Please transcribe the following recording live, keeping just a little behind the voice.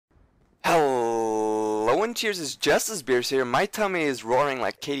one cheers is JusTus beers here. My tummy is roaring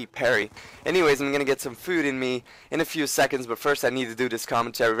like Katy Perry. Anyways, I'm gonna get some food in me in a few seconds, but first I need to do this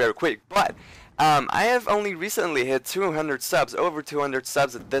commentary very quick. But I have only recently hit 200 subs, over 200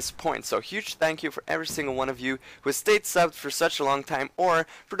 subs at this point, so huge thank you for every single one of you who has stayed subbed for such a long time, or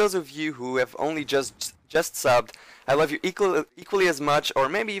for those of you who have only just subbed. I love you equally as much, or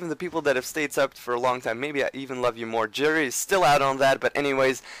maybe even the people that have stayed subbed for a long time. Maybe I even love you more. Jury is still out on that, but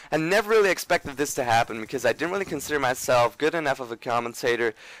anyways, I never really expected this to happen because I didn't really consider myself good enough of a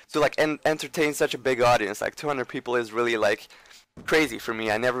commentator to like entertain such a big audience. Like 200 people is really like crazy for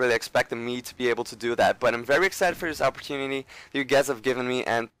me. I never really expected me to be able to do that, but I'm very excited for this opportunity that you guys have given me,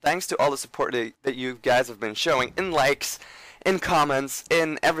 and thanks to all the support that you guys have been showing in likes, in comments,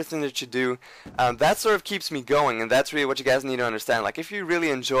 in everything that you do. That sort of keeps me going, and that's really what you guys need to understand. Like, if you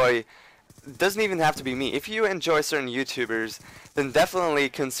really enjoy, it doesn't even have to be me, if you enjoy certain YouTubers, then definitely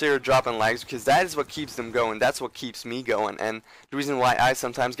consider dropping likes, because that is what keeps them going. That's what keeps me going, and the reason why I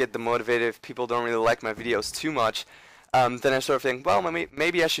sometimes get demotivated if people don't really like my videos too much. Then I sort of think, well,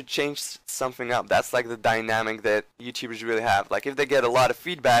 maybe I should change something up. That's like the dynamic that YouTubers really have. Like, if they get a lot of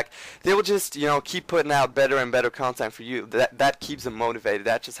feedback, they will just, you know, keep putting out better and better content for you. That keeps them motivated.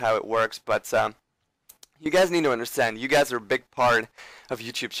 That's just how it works. But you guys need to understand, you guys are a big part of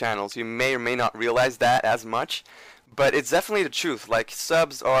YouTube channels. You may or may not realize that as much, but it's definitely the truth. Like,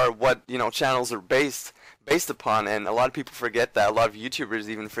 subs are what, you know, channels are based upon, and a lot of people forget that. A lot of YouTubers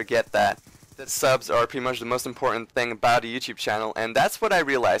even forget that subs are pretty much the most important thing about a YouTube channel, and that's what I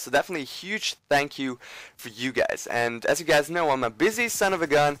realized. So definitely a huge thank you for you guys. And as you guys know, I'm a busy son of a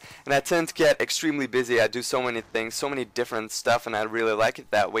gun, and I tend to get extremely busy. I do so many things, so many different stuff, and I really like it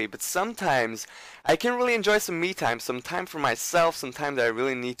that way. But sometimes I can really enjoy some me time, some time for myself, some time that I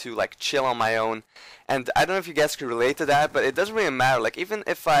really need to like chill on my own. And I don't know if you guys can relate to that, but it doesn't really matter. Like, even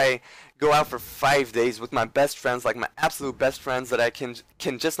if I go out for 5 days with my best friends, like my absolute best friends that I can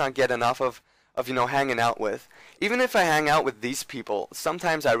just not get enough of, you know, hanging out with. Even if I hang out with these people,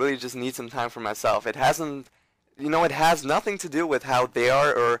 sometimes I really just need some time for myself. It hasn't, you know, it has nothing to do with how they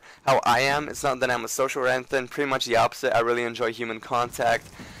are or how I am. It's not that I'm a social or anything. Pretty much the opposite. I really enjoy human contact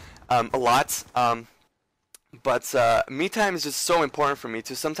a lot. But me time is just so important for me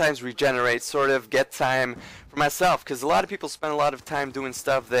to sometimes regenerate, sort of get time for myself. Because a lot of people spend a lot of time doing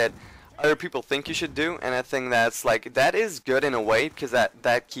stuff that other people think you should do, and I think that's like, that is good in a way, because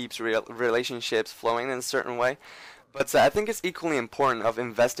that keeps relationships flowing in a certain way. But I think it's equally important of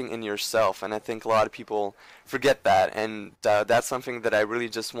investing in yourself, and I think a lot of people forget that, and that's something that I really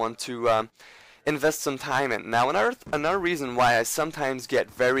just want to invest some time in. Now, another reason why I sometimes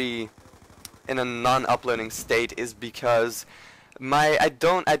get very in a non-uploading state is because I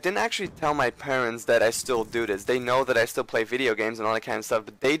didn't actually tell my parents that I still do this. They know that I still play video games and all that kind of stuff,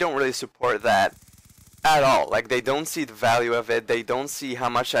 but they don't really support that at all. Like, they don't see the value of it. They don't see how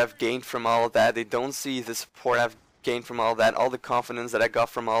much I've gained from all of that. They don't see the support I've gained from all of that, all the confidence that I got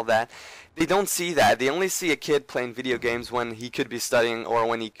from all that. They don't see that. They only see a kid playing video games when he could be studying or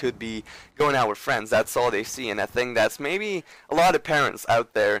when he could be going out with friends. That's all they see, and I think that's maybe a lot of parents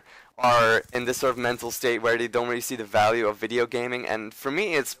out there are in this sort of mental state where they don't really see the value of video gaming. And for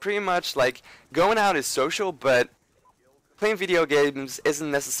me, it's pretty much like, going out is social, but playing video games isn't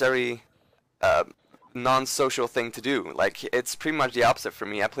necessarily a non-social thing to do. Like, it's pretty much the opposite for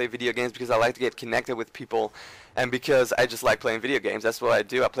me. I play video games because I like to get connected with people, and because I just like playing video games. That's what I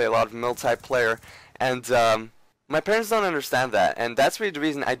do. I play a lot of multiplayer, and my parents don't understand that, and that's really the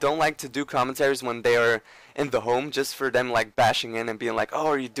reason I don't like to do commentaries when they are in the home, just for them like bashing in and being like, oh,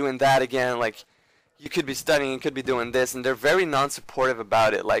 are you doing that again? Like, you could be studying, you could be doing this, and they're very non-supportive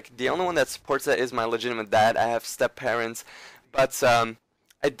about it. Like, the only one that supports that is my legitimate dad. I have step-parents, but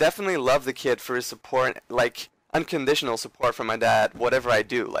I definitely love the kid for his support, like unconditional support from my dad, whatever I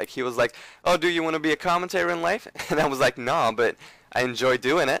do. Like, he was like, oh, do you want to be a commentator in life? And I was like, no, but I enjoy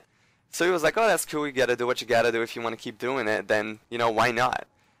doing it. So he was like, oh, that's cool, you gotta do what you gotta do. If you want to keep doing it, then, you know, why not?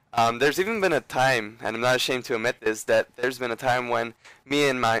 There's even been a time, and I'm not ashamed to admit this, that there's been a time when me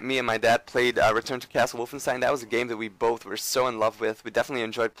and my dad played Return to Castle Wolfenstein. That was a game that we both were so in love with. We definitely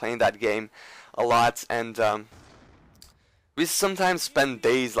enjoyed playing that game a lot, and we sometimes spend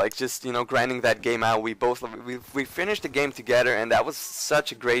days like just, you know, grinding that game out. We finished the game together, and that was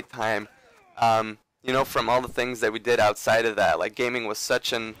such a great time. You know, from all the things that we did outside of that, like, gaming was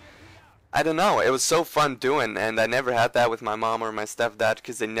such an, I don't know, it was so fun doing, and I never had that with my mom or my stepdad,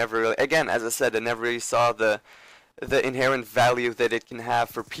 because they never really, again, as I said, they never really saw the inherent value that it can have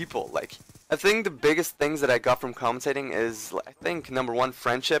for people. Like, I think the biggest things that I got from commentating is, I think, number one,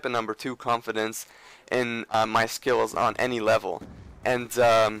 friendship, and number two, confidence in my skills on any level. And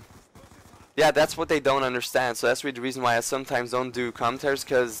Yeah, that's what they don't understand. So that's really the reason why I sometimes don't do commentaries,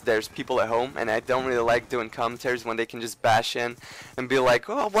 because there's people at home, and I don't really like doing commentaries when they can just bash in and be like,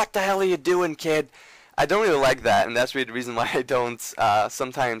 "Oh, what the hell are you doing, kid?" I don't really like that, and that's really the reason why I don't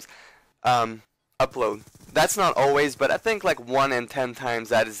sometimes upload. That's not always, but I think like 1 in 10 times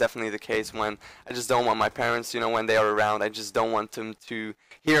that is definitely the case when I just don't want my parents, when they are around, I just don't want them to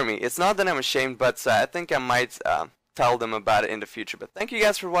hear me. It's not that I'm ashamed, but I think I might tell them about it in the future. But thank you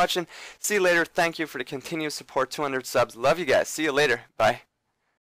guys for watching. See you later. Thank you for the continued support. 200 subs. Love you guys. See you later. Bye.